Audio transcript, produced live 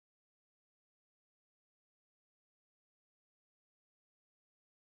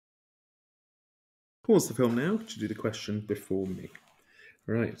Pause the film now to do the question before me.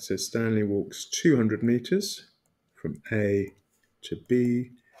 Right, so Stanley walks 200 metres from A to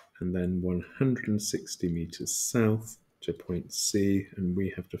B and then 160 metres south to point C, and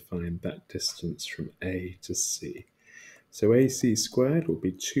we have to find that distance from A to C. So AC squared will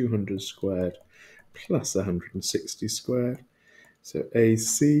be 200 squared plus 160 squared. So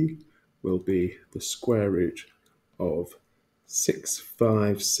AC will be the square root of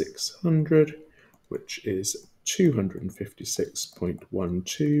 65600, which is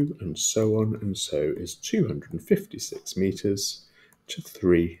 256.12, and so on, and so is 256 metres to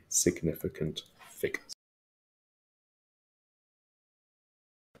 3 significant figures.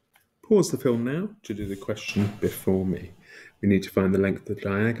 Pause the film now to do the question before me. We need to find the length of the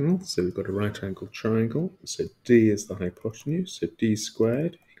diagonal, so we've got a right angled triangle, so D is the hypotenuse, so D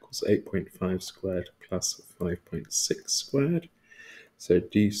squared equals 8.5 squared plus 5.6 squared, so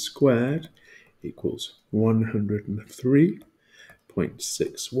D squared equals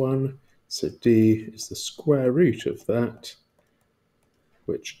 103.61, so D is the square root of that,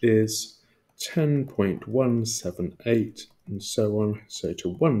 which is 10.178, and so on, so to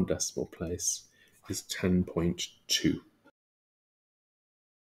one decimal place is 10.2.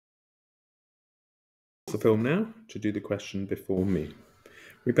 The film now to do the question before me.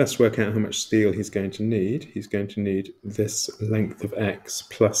 We best work out how much steel he's going to need. He's going to need this length of x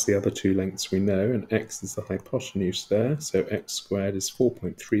plus the other two lengths we know, and x is the hypotenuse there, so x squared is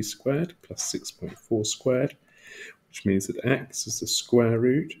 4.3 squared plus 6.4 squared, which means that x is the square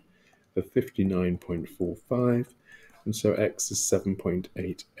root of 59.45, and so x is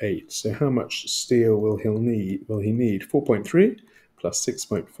 7.88. So how much steel will he need? Well, he need 4.3 plus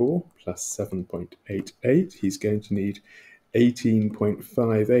 6.4 plus 7.88. He's going to need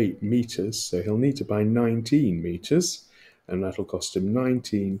 18.58 meters, so he'll need to buy 19 meters, and that'll cost him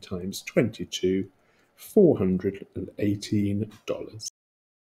 19 times 22, $418.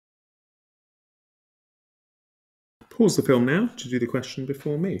 Pause the film now to do the question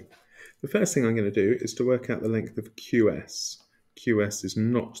before me. The first thing I'm going to do is to work out the length of QS. QS is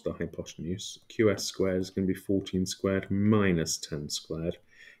not the hypotenuse. QS squared is going to be 14 squared minus 10 squared.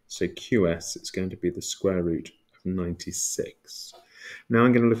 So QS is going to be the square root of 96. Now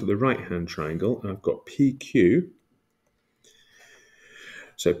I'm going to look at the right-hand triangle. I've got PQ.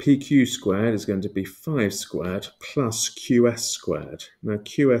 So PQ squared is going to be 5 squared plus QS squared. Now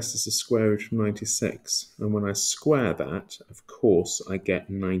QS is the square root of 96. And when I square that, of course, I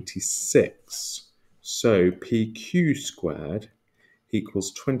get 96. So PQ squared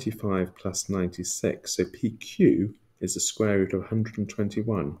equals 25 plus 96. So PQ is the square root of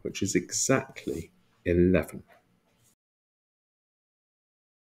 121, which is exactly 11.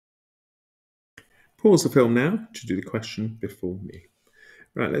 Pause the film now to do the question before me.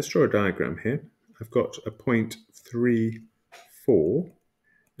 Right, let's draw a diagram here. I've got a point 3, 4,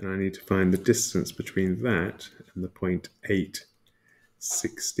 and I need to find the distance between that and the point 8,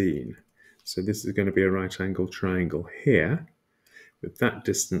 16. So this is going to be a right angled triangle here, with that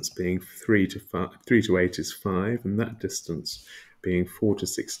distance being 3 to 8 is 5, and that distance being 4 to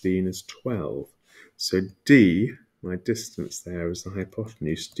 16 is 12. So D, my distance there is the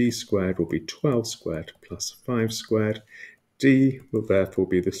hypotenuse. D squared will be 12 squared plus 5 squared. D will therefore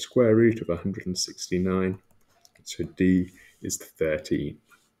be the square root of 169, so D is 13.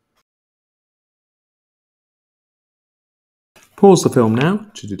 Pause the film now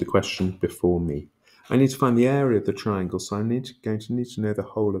to do the question before me. I need to find the area of the triangle, so I'm going to need to know the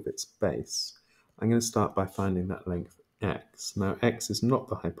whole of its base. I'm going to start by finding that length x. Now x is not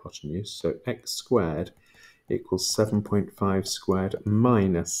the hypotenuse, so x squared equals 7.5 squared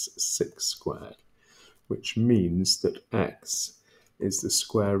minus 6 squared, which means that x is the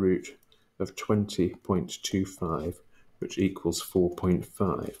square root of 20.25, which equals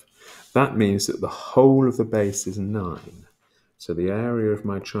 4.5. That means that the whole of the base is 9. So the area of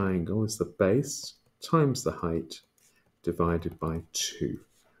my triangle is the base times the height divided by 2,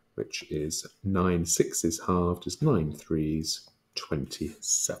 which is 9 sixes halved is 9 threes,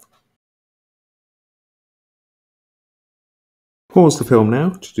 27. Pause the film now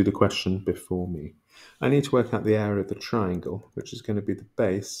to do the question before me. I need to work out the area of the triangle, which is going to be the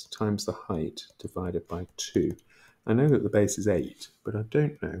base times the height divided by 2. I know that the base is 8, but I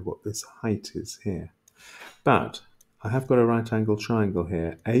don't know what this height is here. But I have got a right angled triangle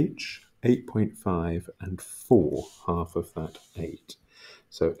here, h, 8.5, and 4, half of that 8.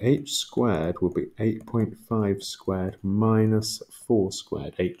 So h squared will be 8.5 squared minus 4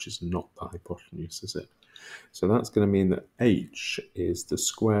 squared. H is not the hypotenuse, is it? So that's going to mean that h is the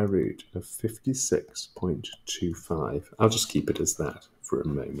square root of 56.25. I'll just keep it as that. for a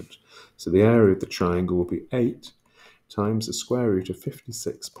moment. So the area of the triangle will be 8 times the square root of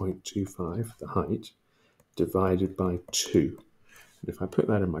 56.25, the height, divided by 2. And if I put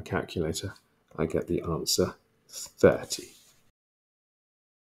that in my calculator, I get the answer 30.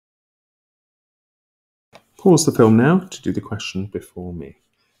 Pause the film now to do the question before me.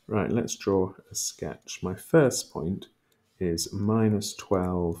 Right, let's draw a sketch. My first point is minus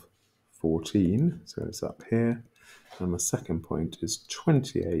 12, 14, so it's up here. And my second point is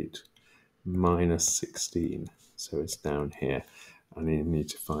 28 minus 16, so it's down here. And you need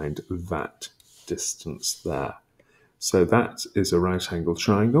to find that distance there. So that is a right-angled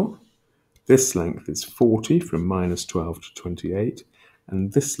triangle. This length is 40 from minus 12 to 28,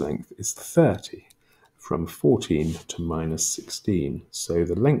 and this length is 30 from 14 to minus 16. So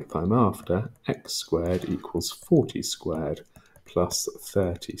the length I'm after, x squared equals 40 squared plus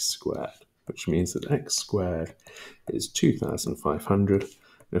 30 squared, which means that x squared is 2,500. And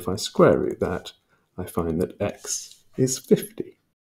if I square root that, I find that x is 50.